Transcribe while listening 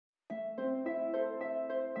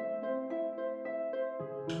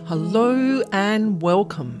Hello and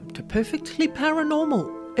welcome to Perfectly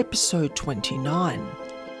Paranormal, episode 29.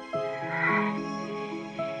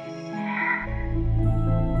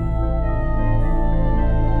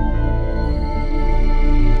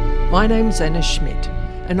 My name's Annaschmidt,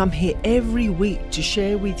 and I'm here every week to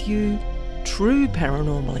share with you true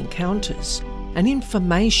paranormal encounters and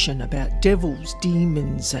information about devils,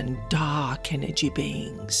 demons, and dark energy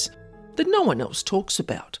beings that no one else talks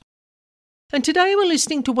about. And today we're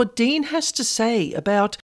listening to what Dean has to say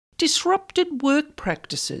about disrupted work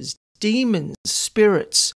practices, demons,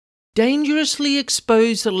 spirits, dangerously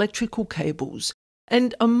exposed electrical cables,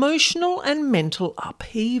 and emotional and mental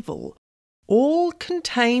upheaval, all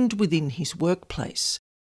contained within his workplace,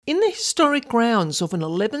 in the historic grounds of an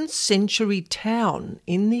 11th century town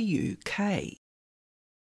in the UK.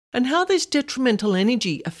 And how this detrimental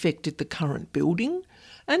energy affected the current building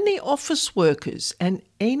and the office workers and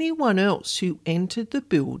anyone else who entered the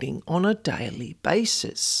building on a daily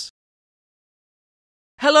basis.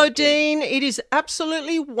 Hello, Dean. It is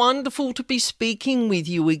absolutely wonderful to be speaking with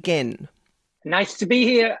you again. Nice to be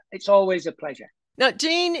here. It's always a pleasure. Now,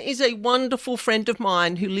 Dean is a wonderful friend of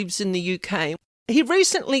mine who lives in the UK. He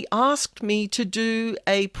recently asked me to do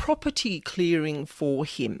a property clearing for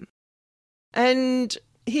him. And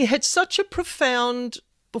he had such a profound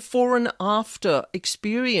before and after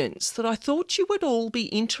experience that I thought you would all be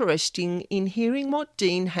interested in hearing what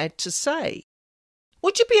Dean had to say.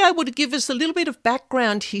 Would you be able to give us a little bit of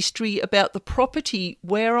background history about the property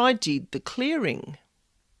where I did the clearing?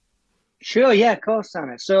 Sure, yeah, of course,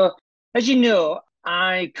 Anna. So, as you know,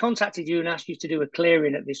 I contacted you and asked you to do a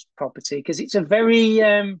clearing at this property because it's a very,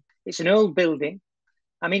 it's an old building.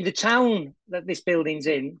 I mean, the town that this building's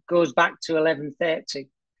in goes back to 1130,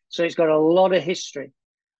 so it's got a lot of history.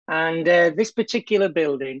 And this particular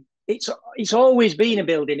building, it's always been a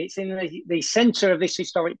building. It's in the centre of this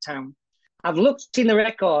historic town. I've looked in the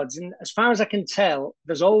records, and as far as I can tell,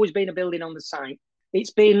 there's always been a building on the site.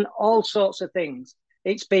 It's been all sorts of things.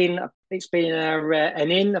 It's been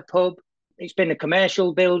an inn, a pub. It's been a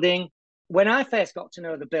commercial building. When I first got to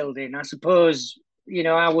know the building, I suppose, you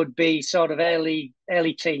know, I would be sort of early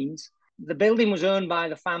teens. The building was owned by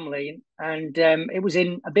the family, and it was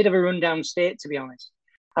in a bit of a rundown state, to be honest.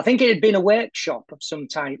 I think it had been a workshop of some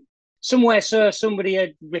type. Somewhere, somebody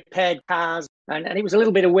had repaired cars, and it was a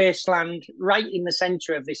little bit of wasteland right in the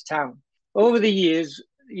centre of this town. Over the years,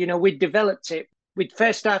 you know, we'd developed it. We'd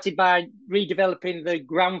first started by redeveloping the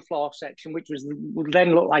ground floor section, which would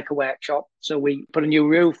then look like a workshop. So we put a new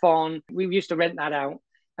roof on. We used to rent that out.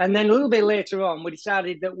 And then a little bit later on, we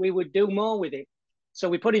decided that we would do more with it. So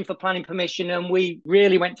we put in for planning permission and we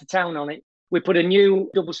really went to town on it. We put a new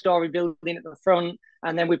double-storey building at the front,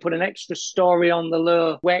 and then we put an extra story on the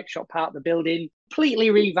lower workshop part of the building, completely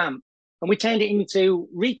revamped. And we turned it into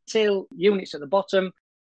retail units at the bottom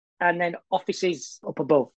and then offices up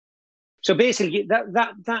above. So basically,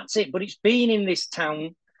 that's it. But it's been in this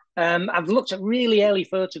town. I've looked at really early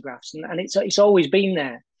photographs, and it's always been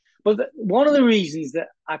there. But one of the reasons that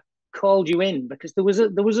I called you in, because there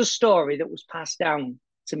was a story that was passed down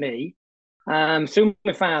to me through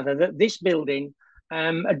my father, that this building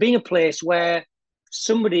had been a place where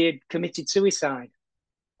somebody had committed suicide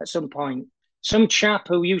at some point. Some chap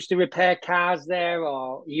who used to repair cars there,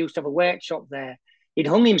 or he used to have a workshop there, he'd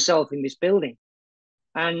hung himself in this building.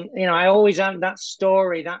 And, you know, I always had that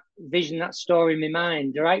story, that vision, that story in my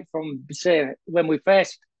mind, right from, say, when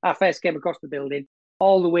I first came across the building,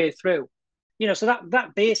 all the way through. You know, so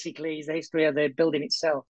that basically is the history of the building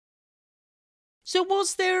itself. So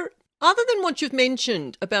was there, other than what you've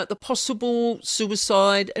mentioned about the possible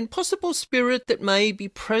suicide and possible spirit that may be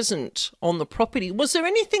present on the property, was there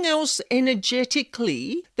anything else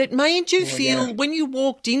energetically that made you feel when you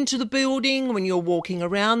walked into the building, when you're walking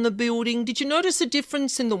around the building? Did you notice a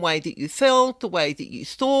difference in the way that you felt, the way that you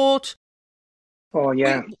thought? Oh,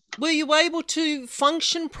 yeah. Were you able to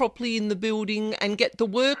function properly in the building and get the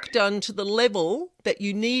work done to the level that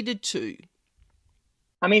you needed to?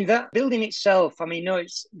 I mean, that building itself, I mean, no,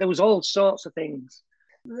 there was all sorts of things.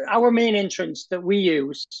 Our main entrance that we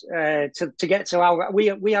use to get to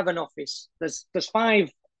we have an office. There's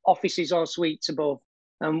 5 offices or suites above,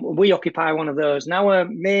 and we occupy one of those. And our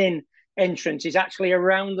main entrance is actually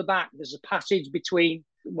around the back. There's a passage between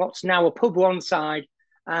what's now a pub one side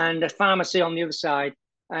and a pharmacy on the other side,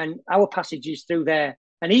 and our passage is through there.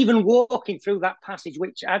 And even walking through that passage,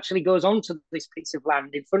 which actually goes onto this piece of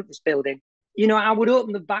land in front of this building, you know, I would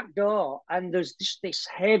open the back door and there's just this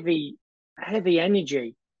heavy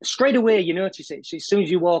energy. Straight away, you notice it as soon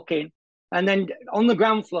as you walk in. And then on the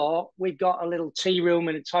ground floor, we've got a little tea room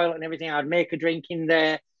and a toilet and everything. I'd make a drink in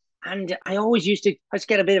there. And I always I just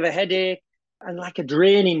get a bit of a headache and like a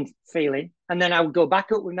draining feeling. And then I would go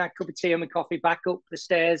back up with my cup of tea and my coffee, back up the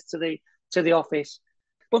stairs to the office.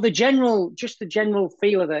 But the general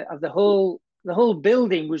feel of the whole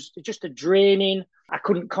building was just a draining. I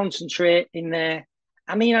couldn't concentrate in there.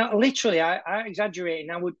 I mean, I exaggerate,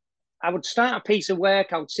 and I would start a piece of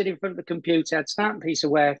work. I would sit in front of the computer. I'd start a piece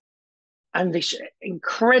of work, and this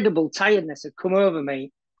incredible tiredness had come over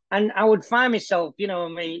me, and I would find myself,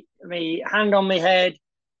 me hand on my head,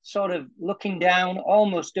 sort of looking down,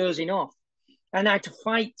 almost dozing off. And I had to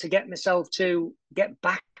fight to get myself to get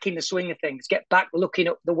back in the swing of things, get back looking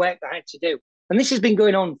up the work that I had to do. And this has been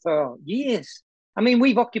going on for years. I mean,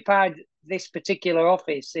 we've occupied this particular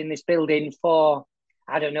office in this building for,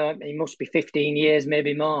 I don't know, it must be 15 years,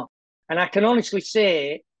 maybe more. And I can honestly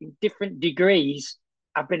say, in different degrees,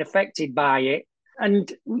 I've been affected by it.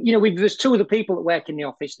 And, there's two other people that work in the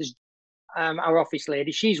office. There's our office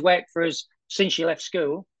lady. She's worked for us since she left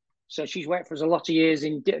school. So she's worked for us a lot of years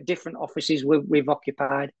in different offices we've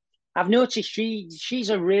occupied. I've noticed she's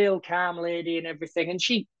a real calm lady and everything. And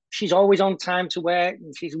she's always on time to work.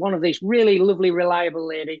 And she's one of these really lovely, reliable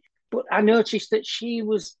lady. But I noticed that she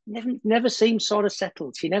was never seemed sort of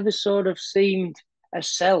settled. She never sort of seemed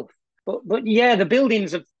herself. But yeah, the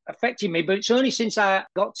buildings have affected me. But it's only since I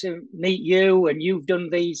got to meet you, and you've done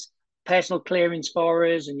these personal clearings for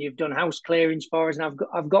us, and you've done house clearings for us, and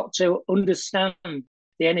I've got to understand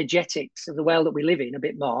the energetics of the world that we live in a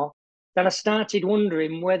bit more, that I started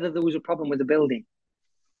wondering whether there was a problem with the building.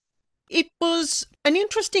 It was an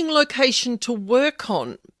interesting location to work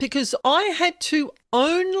on because I had to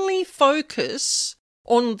only focus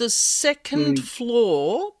on the second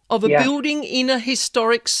floor of a building in a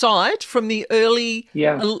historic site from the early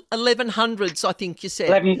 1100s, I think you said.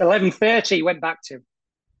 1130 went back to.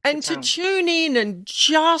 And to tune in and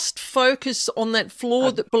just focus on that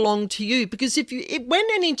floor that belonged to you. Because when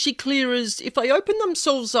energy clearers, if they open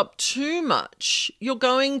themselves up too much, you're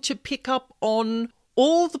going to pick up on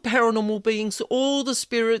all the paranormal beings, all the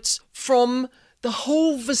spirits from the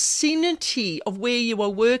whole vicinity of where you are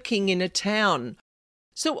working in a town.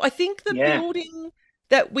 So I think the building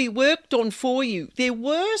that we worked on for you, there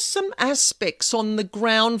were some aspects on the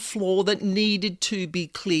ground floor that needed to be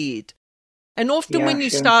cleared. And often when you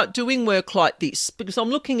start doing work like this, because I'm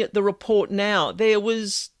looking at the report now, there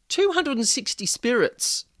was 260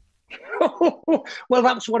 spirits. Well,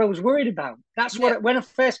 that's what I was worried about. That's when I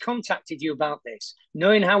first contacted you about this,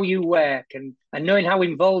 knowing how you work and knowing how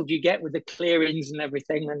involved you get with the clearings and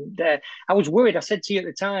everything. And I was worried. I said to you at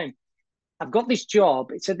the time, I've got this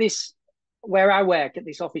job. It's where I work at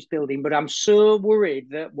this office building, but I'm so worried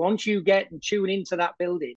that once you get and tune into that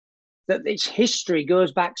building, that its history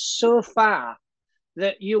goes back so far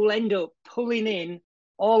that you'll end up pulling in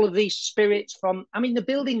all of these spirits from, the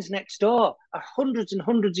buildings next door are hundreds and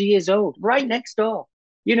hundreds of years old, right next door.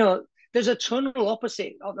 There's a tunnel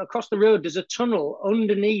opposite, across the road, there's a tunnel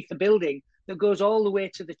underneath the building that goes all the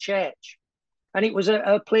way to the church. And it was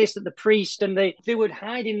a place that the priest and they would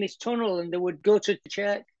hide in this tunnel, and they would go to the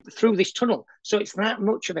church through this tunnel. So it's that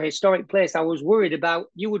much of a historic place. I was worried about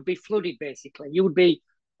you would be flooded, basically. You would be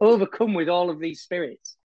overcome with all of these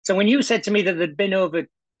spirits. So when you said to me that there'd been over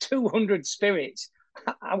 200 spirits,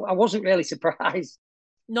 I wasn't really surprised.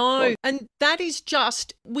 No, and that is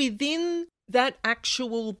just within that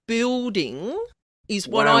actual building is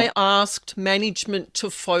what I asked management to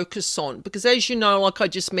focus on. Because as you know, like I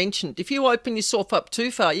just mentioned, if you open yourself up too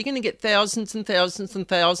far, you're going to get thousands and thousands and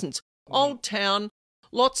thousands. Old town,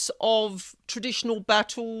 lots of traditional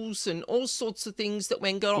battles and all sorts of things that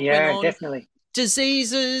went on. Yeah, definitely.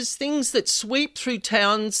 Diseases, things that sweep through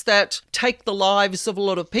towns that take the lives of a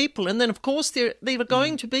lot of people. And then, of course, there are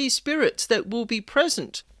going to be spirits that will be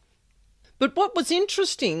present. But what was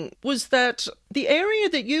interesting was that the area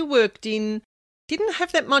that you worked in didn't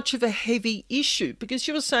have that much of a heavy issue, because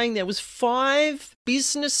you were saying there was 5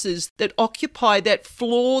 businesses that occupy that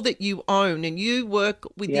floor that you own, and you work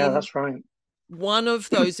within that's right. one of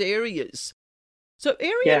those areas. So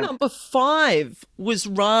area number 5 was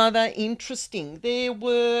rather interesting. There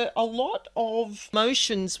were a lot of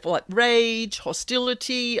emotions like rage,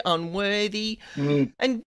 hostility, unworthy.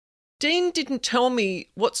 And Dean didn't tell me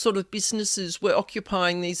what sort of businesses were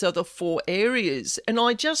occupying these other 4 areas. And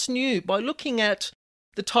I just knew by looking at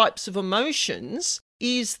the types of emotions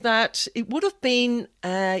is that it would have been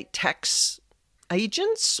a tax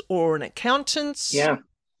agents or an accountant's. Yeah,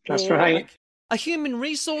 that's right. A human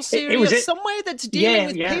resource area, somewhere that's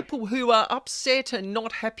dealing with people who are upset and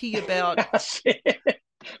not happy about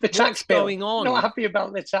the tax bill. Going on. Not happy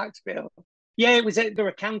about the tax bill. Yeah, there were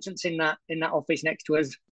accountants in that office next to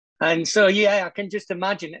us. And so, yeah, I can just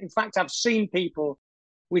imagine. In fact, I've seen people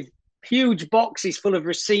with huge boxes full of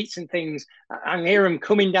receipts and things. I hear them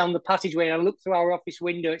coming down the passageway, and I look through our office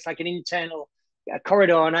window. It's like an internal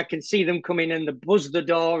corridor, and I can see them come in and they buzz the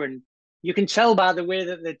door, and you can tell by the way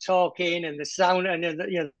that they're talking and the sound and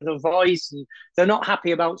the voice, and they're not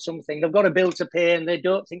happy about something. They've got a bill to pay, and they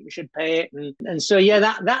don't think we should pay it. And so, yeah,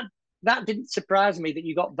 that didn't surprise me that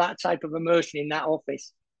you got that type of emotion in that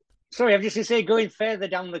office. Sorry, I've just to say, going further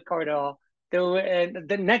down the corridor,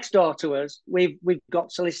 the next door to us, we've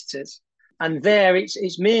got solicitors, and there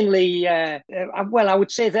it's mainly well, I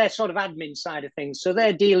would say they're sort of admin side of things. So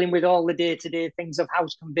they're dealing with all the day-to-day things of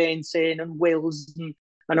house conveyancing and wills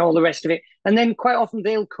and all the rest of it. And then quite often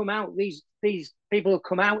they'll come out. These people will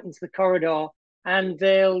come out into the corridor, and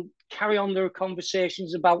they'll carry on their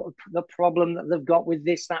conversations about the problem that they've got with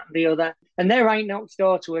this, that, and the other. And they're right next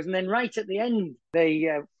door to us. And then right at the end,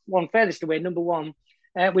 the one furthest away, number one,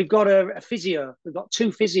 we've got a physio. We've got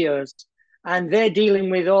two physios, and they're dealing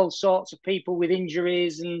with all sorts of people with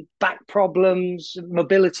injuries and back problems,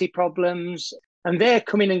 mobility problems. And they're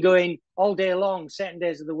coming and going all day long, certain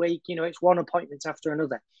days of the week. It's one appointment after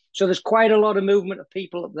another. So there's quite a lot of movement of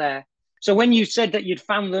people up there. So when you said that you'd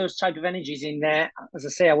found those type of energies in there, as I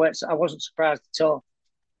say, I wasn't surprised at all.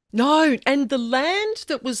 No, and the land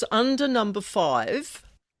that was under number 5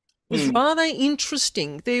 was rather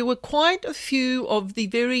interesting. There were quite a few of the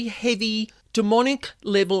very heavy demonic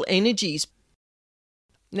level energies.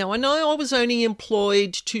 Now, I know I was only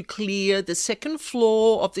employed to clear the second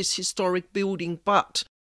floor of this historic building, but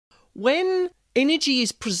when energy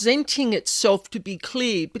is presenting itself to be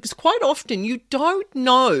cleared, because quite often you don't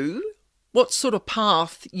know what sort of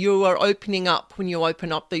path you are opening up when you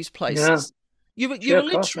open up these places. Yeah. You're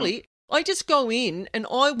literally, I just go in and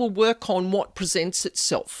I will work on what presents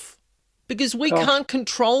itself, because we can't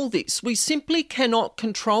control this. We simply cannot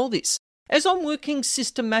control this. As I'm working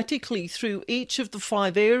systematically through each of the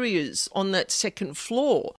 5 areas on that second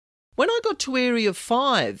floor, when I got to area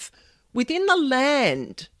 5, within the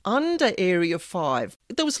land under area 5,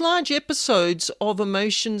 there was large episodes of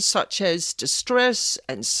emotions such as distress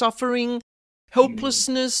and suffering,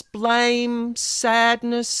 helplessness, blame,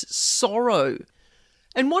 sadness, sorrow.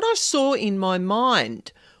 And what I saw in my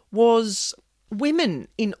mind was women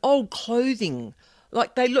in old clothing.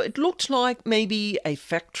 Like it looked like maybe a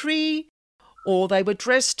factory, or they were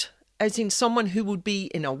dressed as in someone who would be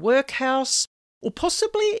in a workhouse, or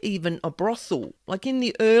possibly even a brothel, like in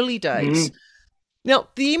the early days. Now,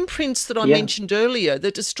 the imprints that I mentioned earlier,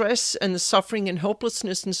 the distress and the suffering and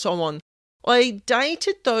helplessness and so on, I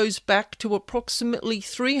dated those back to approximately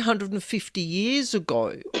 350 years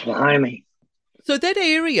ago. Blimey. So that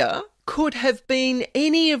area could have been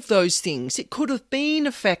any of those things. It could have been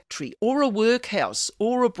a factory or a workhouse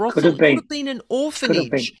or a brothel. It could have been an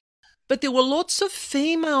orphanage. But there were lots of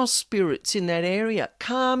female spirits in that area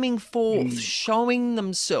coming forth, showing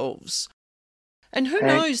themselves. And who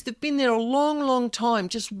knows, they've been there a long, long time,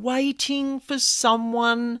 just waiting for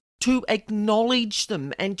someone to acknowledge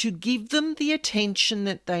them and to give them the attention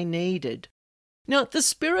that they needed. Now, the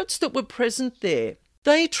spirits that were present there,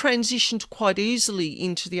 they transitioned quite easily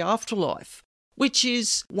into the afterlife, which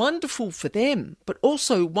is wonderful for them, but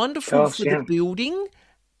also wonderful for the building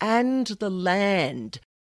and the land.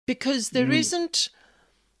 Because there isn't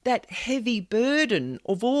that heavy burden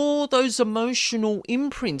of all those emotional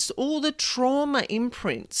imprints, all the trauma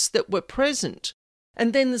imprints that were present,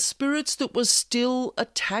 and then the spirits that were still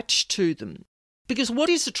attached to them. Because what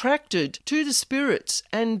is attracted to the spirits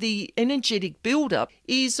and the energetic build-up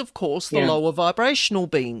is, of course, the lower vibrational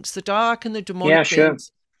beings, the dark and the demonic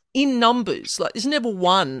beings, in numbers. Like there's never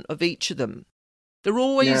one of each of them. They're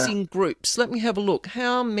always in groups. Let me have a look.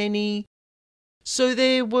 How many? So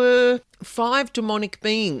there were 5 demonic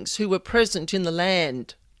beings who were present in the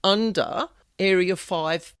land under Area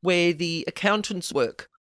 5 where the accountants work.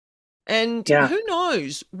 And who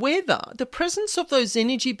knows whether the presence of those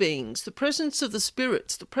energy beings, the presence of the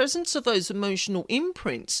spirits, the presence of those emotional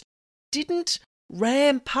imprints didn't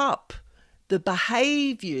ramp up the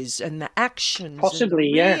behaviours and the actions possibly,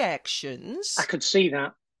 and the reactions. I could see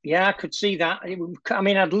that. Yeah, I could see that. I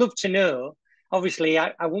mean, I'd love to know. Obviously,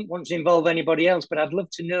 I wouldn't want to involve anybody else, but I'd love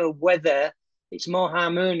to know whether it's more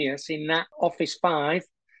harmonious in that Office 5,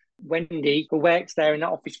 Wendy, who works there in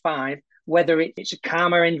that Office 5, whether it's a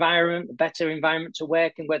calmer environment, a better environment to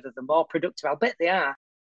work in, whether they're more productive. I'll bet they are.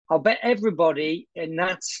 I'll bet everybody in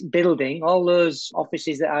that building, all those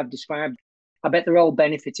offices that I've described, I bet they're all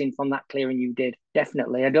benefiting from that clearing you did.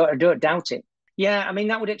 Definitely. I don't doubt it. Yeah, I mean,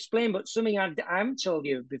 that would explain, but something I haven't told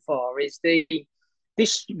you before is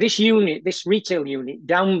this unit, this retail unit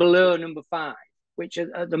down below number 5, which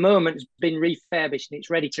at the moment has been refurbished and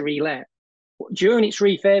it's ready to relet. During its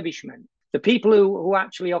refurbishment, the people who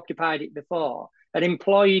actually occupied it before had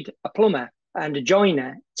employed a plumber and a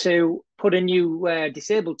joiner to put a new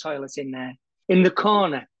disabled toilet in there, in the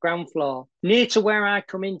corner, ground floor, near to where I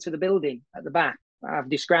come into the building at the back. I've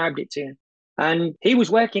described it to you. And he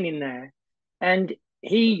was working in there, and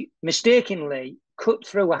he mistakenly cut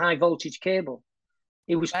through a high voltage cable.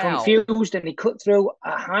 He was confused, and he cut through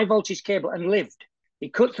a high voltage cable and lived. He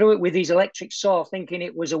cut through it with his electric saw, thinking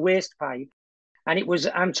it was a waste pipe. And it was,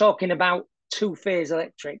 I'm talking about 2-phase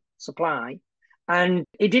electric supply. And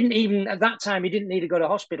he didn't even, at that time, he didn't need to go to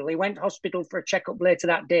hospital. He went to hospital for a checkup later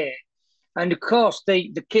that day. And of course,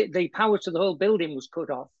 the power to the whole building was cut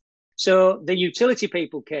off. So the utility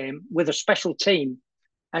people came with a special team,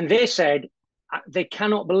 and they said they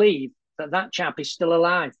cannot believe that chap is still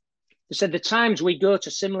alive. They said the times we go to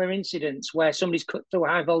similar incidents where somebody's cut through a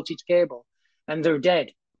high voltage cable and they're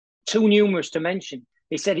dead, too numerous to mention.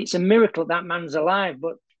 He said it's a miracle that man's alive,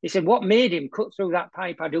 but he said what made him cut through that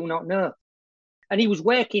pipe, I do not know. And he was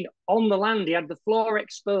working on the land. He had the floor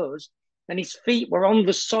exposed, and his feet were on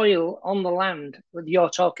the soil on the land that you're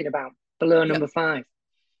talking about, below number 5.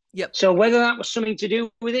 Yep. So whether that was something to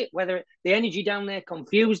do with it, whether the energy down there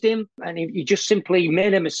confused him and he just simply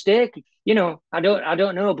made a mistake, I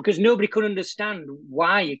don't know, because nobody could understand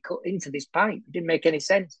why he cut into this pipe. It didn't make any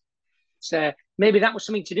sense. So maybe that was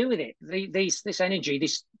something to do with it. This energy,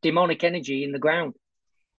 this demonic energy in the ground.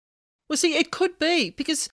 Well, see, it could be,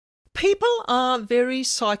 because people are very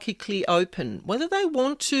psychically open, whether they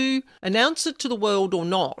want to announce it to the world or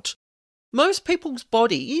not. Most people's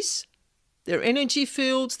bodies, their energy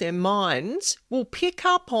fields, their minds will pick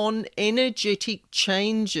up on energetic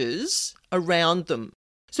changes around them.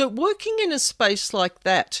 So working in a space like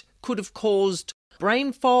that could have caused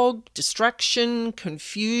brain fog, distraction,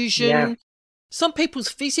 confusion. Yeah. Some people's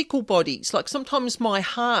physical bodies, like sometimes my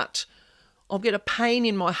heart, I'll get a pain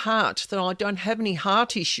in my heart that I don't have any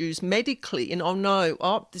heart issues medically, and I'll know,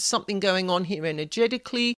 there's something going on here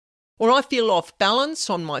energetically. Or I feel off balance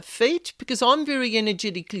on my feet because I'm very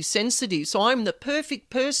energetically sensitive. So I'm the perfect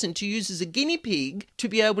person to use as a guinea pig to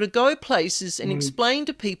be able to go places and explain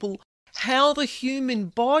to people how the human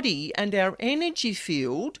body and our energy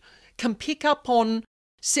field can pick up on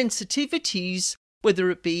sensitivities, whether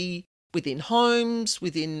it be within homes,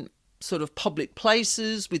 within sort of public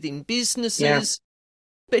places, within businesses. Yeah.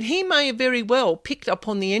 But he may have very well picked up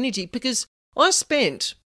on the energy, because I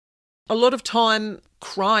spent a lot of time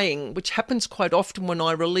crying, which happens quite often when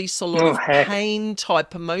I release a lot of pain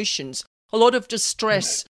type emotions, a lot of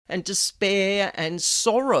distress and despair and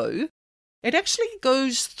sorrow. It actually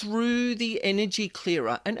goes through the energy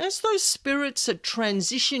clearer. And as those spirits are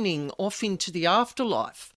transitioning off into the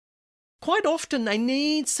afterlife, quite often they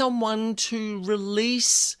need someone to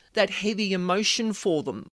release that heavy emotion for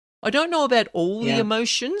them. I don't know about all the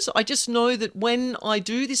emotions. I just know that when I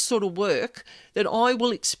do this sort of work, that I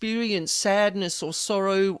will experience sadness or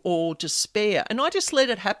sorrow or despair, and I just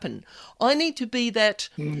let it happen. I need to be that,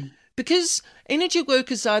 because energy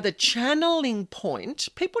workers are the channeling point.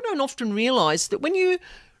 People don't often realise that when you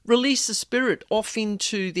release a spirit off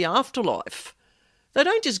into the afterlife, they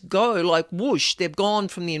don't just go like whoosh, they've gone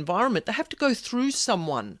from the environment. They have to go through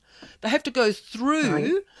someone. They have to go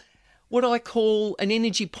through what I call an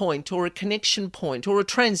energy point or a connection point or a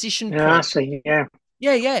transition point. I see,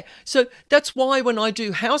 Yeah. So that's why when I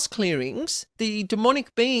do house clearings, the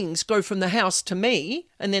demonic beings go from the house to me,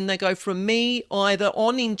 and then they go from me either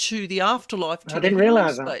on into the afterlife to the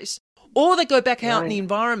healing space, or they go back out in the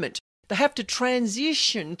environment. They have to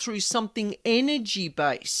transition through something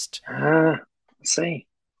energy-based. I see.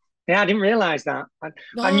 Yeah, I didn't realise that.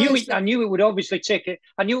 I knew it would obviously take it.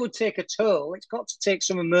 I knew it would take a toll. It's got to take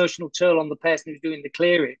some emotional toll on the person who's doing the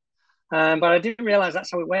clearing. But I didn't realise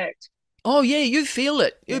that's how it worked. Oh, yeah, you feel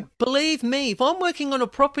it. Yeah. Believe me, if I'm working on a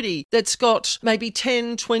property that's got maybe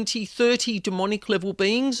 10, 20, 30 demonic level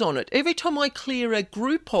beings on it, every time I clear a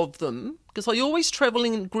group of them, because I always travel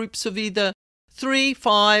in groups of either 3,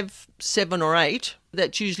 5, 7 or 8,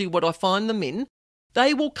 that's usually what I find them in,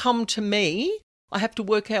 they will come to me. I have to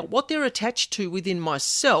work out what they're attached to within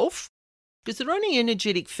myself, because they're only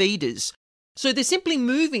energetic feeders. So they're simply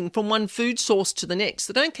moving from one food source to the next.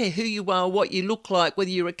 They don't care who you are, what you look like, whether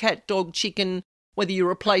you're a cat, dog, chicken, whether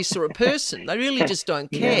you're a place or a person. They really just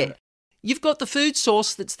don't care. Yeah. You've got the food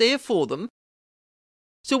source that's there for them.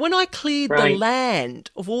 So when I cleared the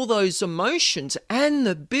land of all those emotions and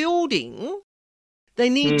the building, they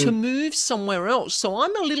need to move somewhere else. So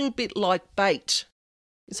I'm a little bit like bait.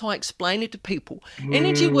 That's how I explain it to people.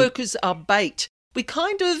 Energy workers are bait. we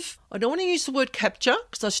kind of, I don't want to use the word capture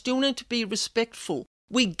because I still need to be respectful.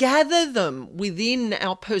 We gather them within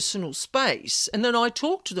our personal space, and then I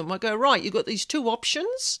talk to them. I go, right, you've got these two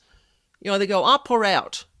options. You either go up or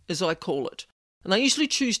out, as I call it. And I usually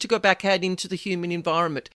choose to go back out into the human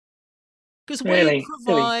environment because we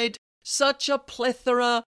provide such a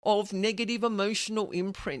plethora of negative emotional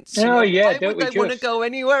imprints. Oh, yeah, why don't would we they want to go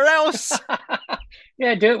anywhere else?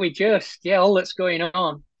 Yeah, don't we just? Yeah, all that's going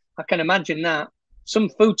on. I can imagine that. Some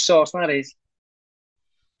food source, that is.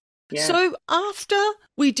 Yeah. So after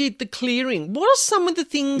we did the clearing, what are some of the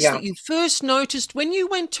things that you first noticed when you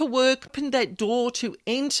went to work, opened that door to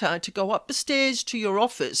enter, to go up the stairs to your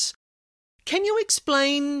office? Can you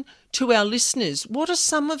explain to our listeners what are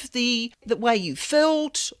some of the way you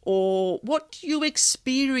felt or what you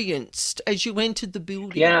experienced as you entered the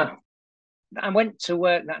building? Yeah. I went to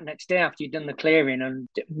work that next day after you'd done the clearing, and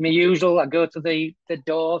my usual, I go to the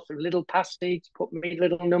door through a little passage, put my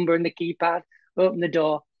little number in the keypad, open the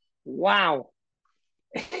door. Wow.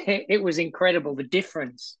 It was incredible, the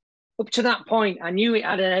difference. Up to that point, I knew it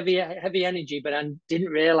had a heavy energy, but I didn't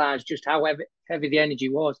realize just how heavy the energy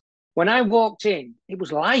was. When I walked in, it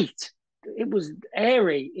was light. It was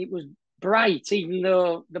airy. It was bright, even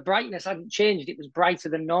though the brightness hadn't changed. It was brighter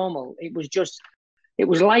than normal. It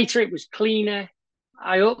was lighter. It was cleaner.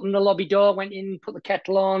 I opened the lobby door, went in, put the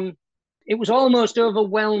kettle on. It was almost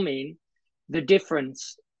overwhelming, the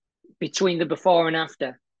difference between the before and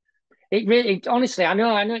after. It really, honestly, I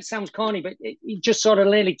know it sounds corny, but it just sort of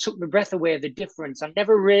nearly took the breath away, the difference. I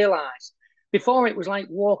never realized. Before, it was like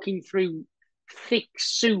walking through thick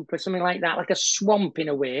soup or something like that, like a swamp in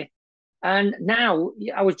a way. And now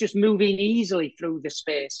I was just moving easily through the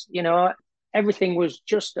space. Everything was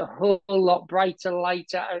just a whole lot brighter,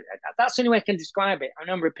 lighter. That's the only way I can describe it. I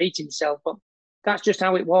know I'm repeating myself, but that's just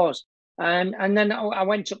how it was. And then I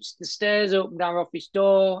went up the stairs, opened our office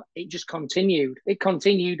door. It just continued. It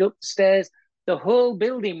continued up the stairs. The whole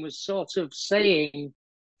building was sort of saying,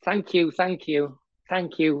 thank you, thank you,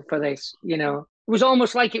 thank you for this. It was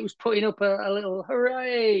almost like it was putting up a little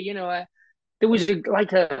hooray. There was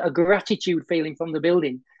a gratitude feeling from the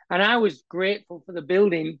building. And I was grateful for the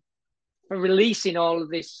building for releasing all of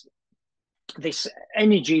this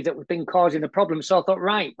energy that was been causing the problem. So I thought,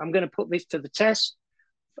 right, I'm going to put this to the test.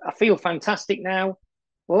 I feel fantastic now.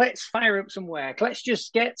 Let's fire up some work. Let's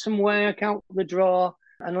just get some work out the drawer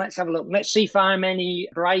and let's have a look. Let's see if I'm any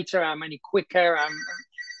brighter, I'm any quicker,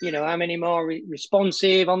 I'm any more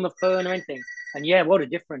responsive on the phone or anything. And yeah, what a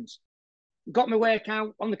difference. Got my work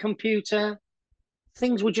out on the computer.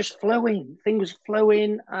 Things were just flowing. Things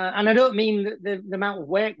flowing. And I don't mean that the amount of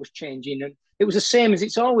work was changing. And it was the same as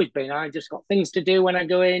it's always been. I just got things to do when I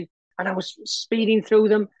go in and I was speeding through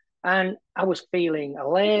them. And I was feeling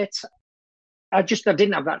alert. I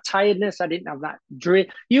didn't have that tiredness. I didn't have that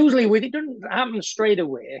dread. Usually it doesn't happen straight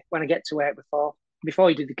away when I get to work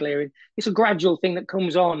before you do the clearing. It's a gradual thing that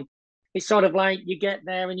comes on. It's sort of like you get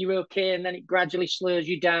there and you're okay, and then it gradually slows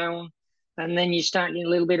you down. And then you start getting a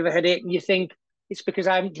little bit of a headache and you think it's because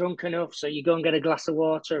I haven't drunk enough. So you go and get a glass of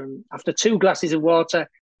water. And after 2 glasses of water,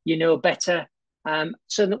 you know better. But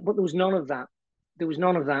there was none of that. There was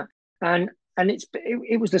none of that. And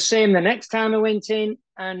it was the same the next time I went in,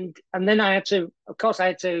 and then I had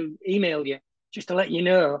to email you just to let you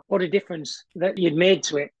know what a difference that you'd made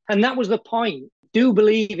to it. And that was the point. Do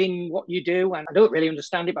believe in what you do, and I don't really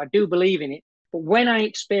understand it, but I do believe in it. But when I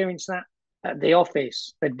experienced that at the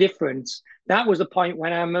office, the difference, that was the point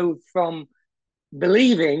when I moved from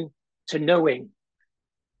believing to knowing.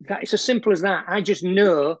 That it's as simple as that. I just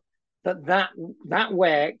know that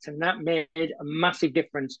worked and that made a massive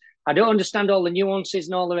difference. I don't understand all the nuances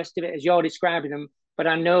and all the rest of it as you're describing them, but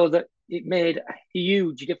I know that it made a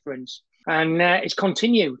huge difference. And it's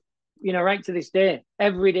continued, right to this day.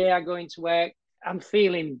 Every day I go into work, I'm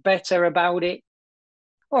feeling better about it.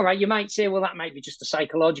 All right, you might say, well, that might be just a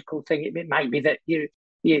psychological thing. It might be that you've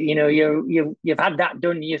had that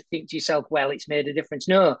done and you think to yourself, well, it's made a difference.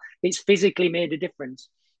 No, it's physically made a difference.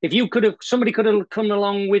 If somebody could have come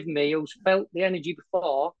along with me who's felt the energy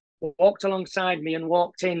before, walked alongside me and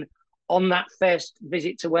walked in on that first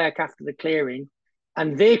visit to work after the clearing,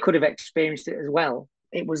 and they could have experienced it as well.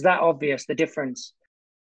 It was that obvious, the difference.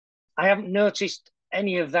 I haven't noticed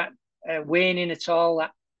any of that waning at all,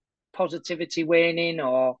 that positivity waning,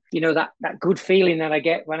 or, that good feeling that I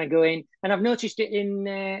get when I go in. And I've noticed it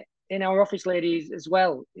in our office ladies as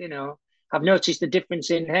well, I've noticed the difference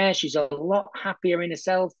in her. She's a lot happier in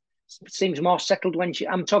herself. Seems more settled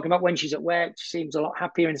I'm talking about when she's at work. She seems a lot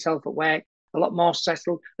happier in herself at work, a lot more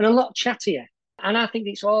settled and a lot chattier. And I think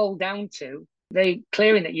it's all down to the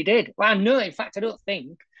clearing that you did. Well, I know, in fact, I don't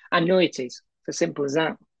think, I know it is. It's as simple as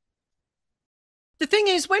that. The thing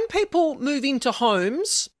is, when people move into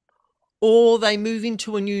homes or they move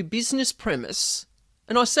into a new business premise,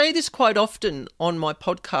 and I say this quite often on my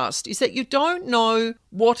podcast, is that you don't know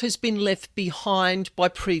what has been left behind by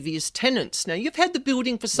previous tenants. Now, you've had the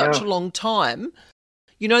building for such a long time,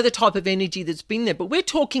 you know the type of energy that's been there, but we're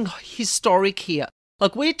talking historic here.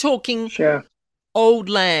 Like, we're talking old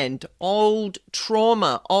land, old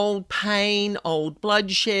trauma, old pain, old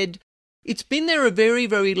bloodshed. It's been there a very,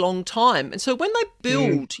 very long time. And so when they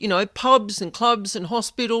build, you know, pubs and clubs and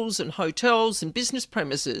hospitals and hotels and business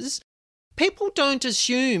premises, people don't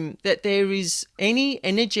assume that there is any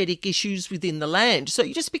energetic issues within the land. So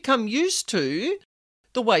you just become used to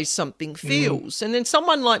the way something feels. And then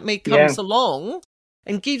someone like me comes along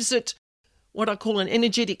and gives it what I call an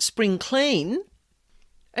energetic spring clean.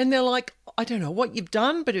 And they're like, I don't know what you've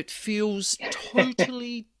done, but it feels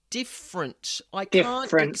totally different. I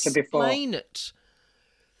can't explain it.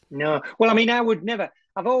 No. Well, I mean, I would never,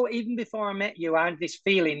 even before I met you, I had this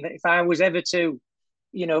feeling that if I was ever to,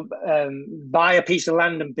 you know, buy a piece of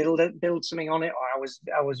land and build something on it, or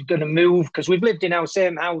I was going to move, because we've lived in our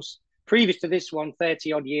same house previous to this one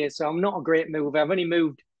 30 odd years. So I'm not a great mover. I've only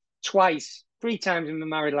moved three times in my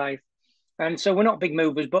married life. And so we're not big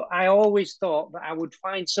movers, but I always thought that I would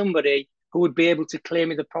find somebody who would be able to clear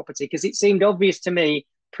me the property, because it seemed obvious to me,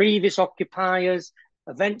 previous occupiers,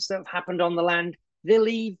 events that have happened on the land, they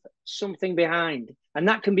leave something behind, and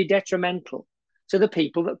that can be detrimental to the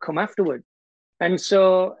people that come afterward. And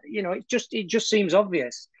so, you know, it just seems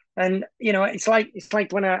obvious. And, you know, it's like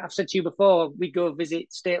when I've said to you before, we go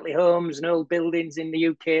visit stately homes and old buildings in the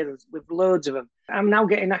UK with loads of them. I'm now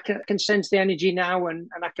getting, I can sense the energy now, and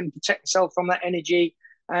I can protect myself from that energy.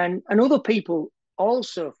 And other people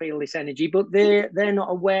also feel this energy, but they're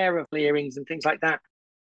not aware of clearings and things like that.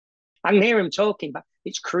 I can hear them talking, but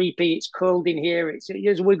it's creepy, it's cold in here. It's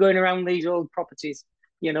as we're going around these old properties,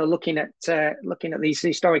 you know, looking at these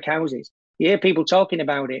historic houses. You hear people talking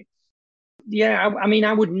about it. Yeah, I mean,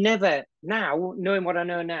 I would never, now, knowing what I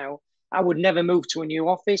know now, I would never move to a new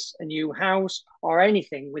office, a new house, or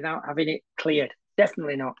anything without having it cleared.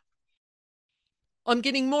 Definitely not. I'm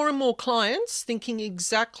getting more and more clients thinking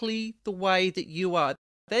exactly the way that you are.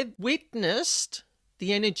 They've witnessed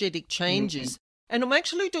the energetic changes. And I'm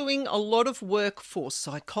actually doing a lot of work for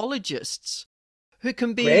psychologists who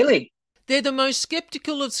can be... Really? They're the most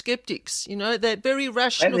skeptical of skeptics. You know, they're very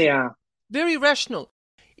rational. They are. Very rational.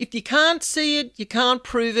 If you can't see it, you can't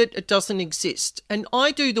prove it, it doesn't exist. And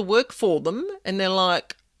I do the work for them, and they're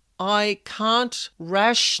like, I can't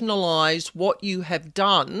rationalize what you have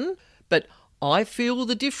done, but I feel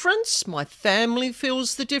the difference. My family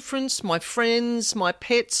feels the difference. My friends, my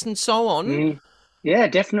pets, and so on. Yeah,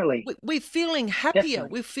 definitely. We're feeling happier.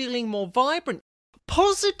 Definitely. We're feeling more vibrant.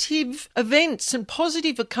 Positive events and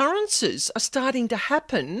positive occurrences are starting to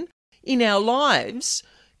happen in our lives.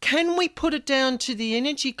 Can we put it down to the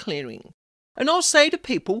energy clearing? And I'll say to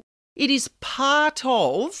people, it is part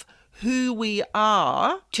of who we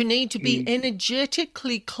are to need to be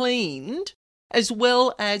energetically cleaned, as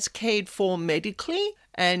well as cared for medically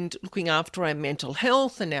and looking after our mental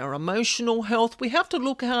health and our emotional health. We have to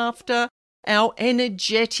look after our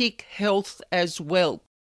energetic health as well.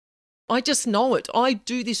 I just know it. I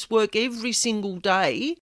do this work every single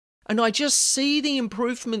day, and I just see the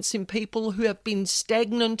improvements in people who have been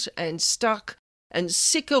stagnant and stuck and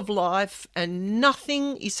sick of life, and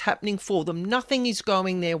nothing is happening for them. Nothing is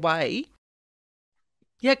going their way.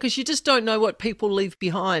 Yeah, because you just don't know what people leave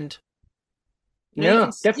behind.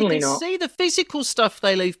 No, definitely not. You can see the physical stuff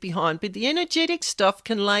they leave behind, but the energetic stuff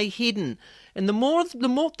can lay hidden. And the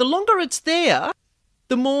longer it's there,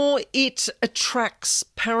 the more it attracts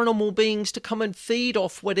paranormal beings to come and feed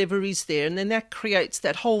off whatever is there. And then that creates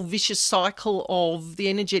that whole vicious cycle of the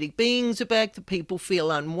energetic beings are back, the people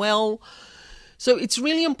feel unwell. So it's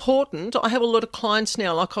really important. I have a lot of clients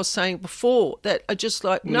now, like I was saying before, that are just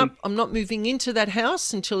like, nope, I'm not moving into that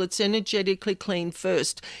house until it's energetically clean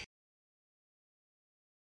first.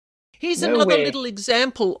 Here's another little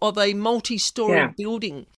example of a multi-story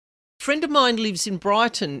building. A friend of mine lives in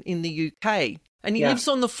Brighton in the UK, and he lives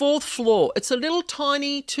on the 4th floor. It's a little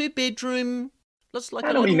tiny 2-bedroom.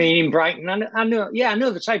 I know what you mean in Brighton. I know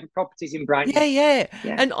the type of properties in Brighton. Yeah.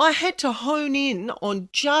 And I had to hone in on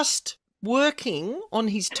just working on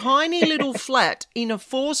his tiny little flat in a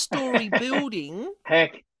 4-story building.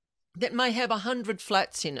 Heck. That may have 100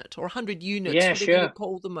 flats in it, or 100 units, whatever you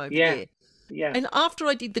call them over there. Yeah. And after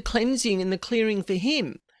I did the cleansing and the clearing for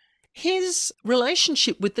him, his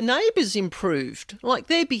relationship with the neighbours improved. Like,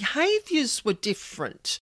 their behaviours were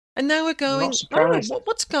different. And they were going, oh,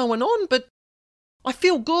 what's going on? But I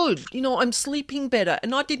feel good. I'm sleeping better.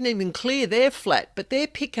 And I didn't even clear their flat, but they're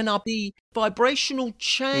picking up the vibrational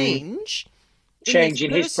change in this Change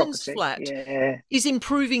in his person's property. flat Yeah. is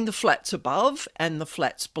improving the flats above and the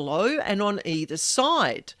flats below and on either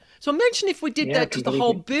side. So imagine if we did Yeah, I that to can the believe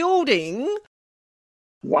whole it. building.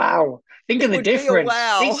 Wow. Think It of the would be a difference.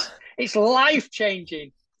 wow. It's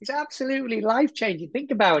life-changing. It's absolutely life-changing.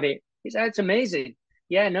 Think about it. It's amazing.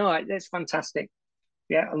 Yeah, no, that's fantastic.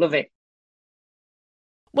 Yeah, I love it.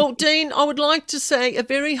 Well, Dean, I would like to say a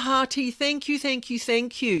very hearty thank you, thank you,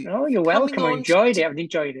 thank you Oh, for you're coming welcome. I on enjoyed it. I've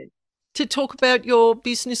enjoyed it. to talk about your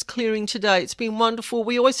business clearing today. It's been wonderful.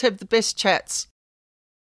 We always have the best chats.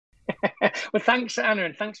 Well, thanks, Anna,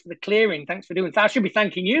 and thanks for the clearing. Thanks for doing. I should be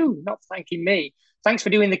thanking you, not thanking me. Thanks for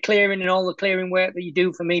doing the clearing and all the clearing work that you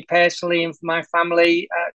do for me personally and for my family.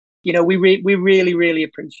 We really, really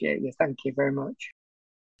appreciate you. Thank you very much.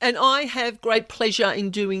 And I have great pleasure in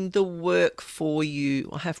doing the work for you.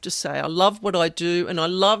 I have to say, I love what I do and I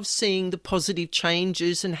love seeing the positive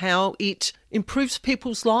changes and how it improves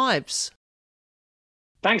people's lives.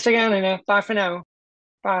 Thanks again, Anna. Bye for now.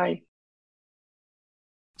 Bye.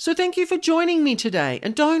 So thank you for joining me today.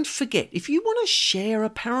 And don't forget, if you want to share a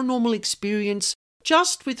paranormal experience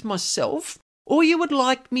just with myself, or you would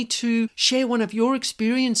like me to share one of your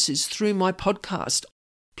experiences through my podcast,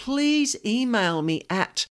 please email me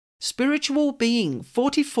at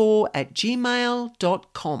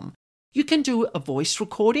spiritualbeing44@gmail.com. You can do a voice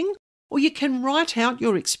recording or you can write out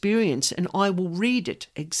your experience and I will read it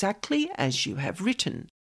exactly as you have written.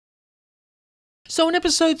 So in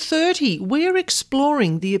episode 30, we're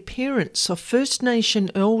exploring the appearance of First Nation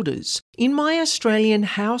elders in my Australian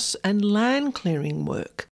house and land clearing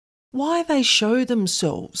work, why they show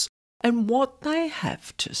themselves and what they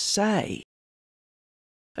have to say.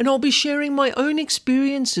 And I'll be sharing my own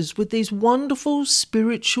experiences with these wonderful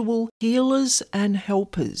spiritual healers and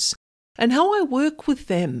helpers and how I work with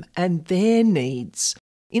them and their needs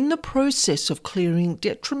in the process of clearing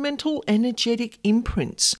detrimental energetic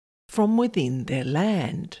imprints from within their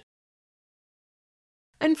land.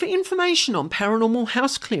 And for information on paranormal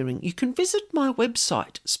house clearing, you can visit my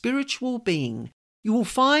website, Spiritual Being. You will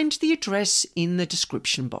find the address in the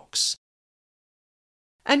description box.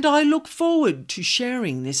 And I look forward to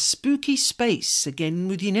sharing this spooky space again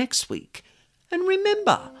with you next week. And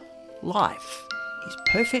remember, life is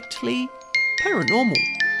perfectly paranormal.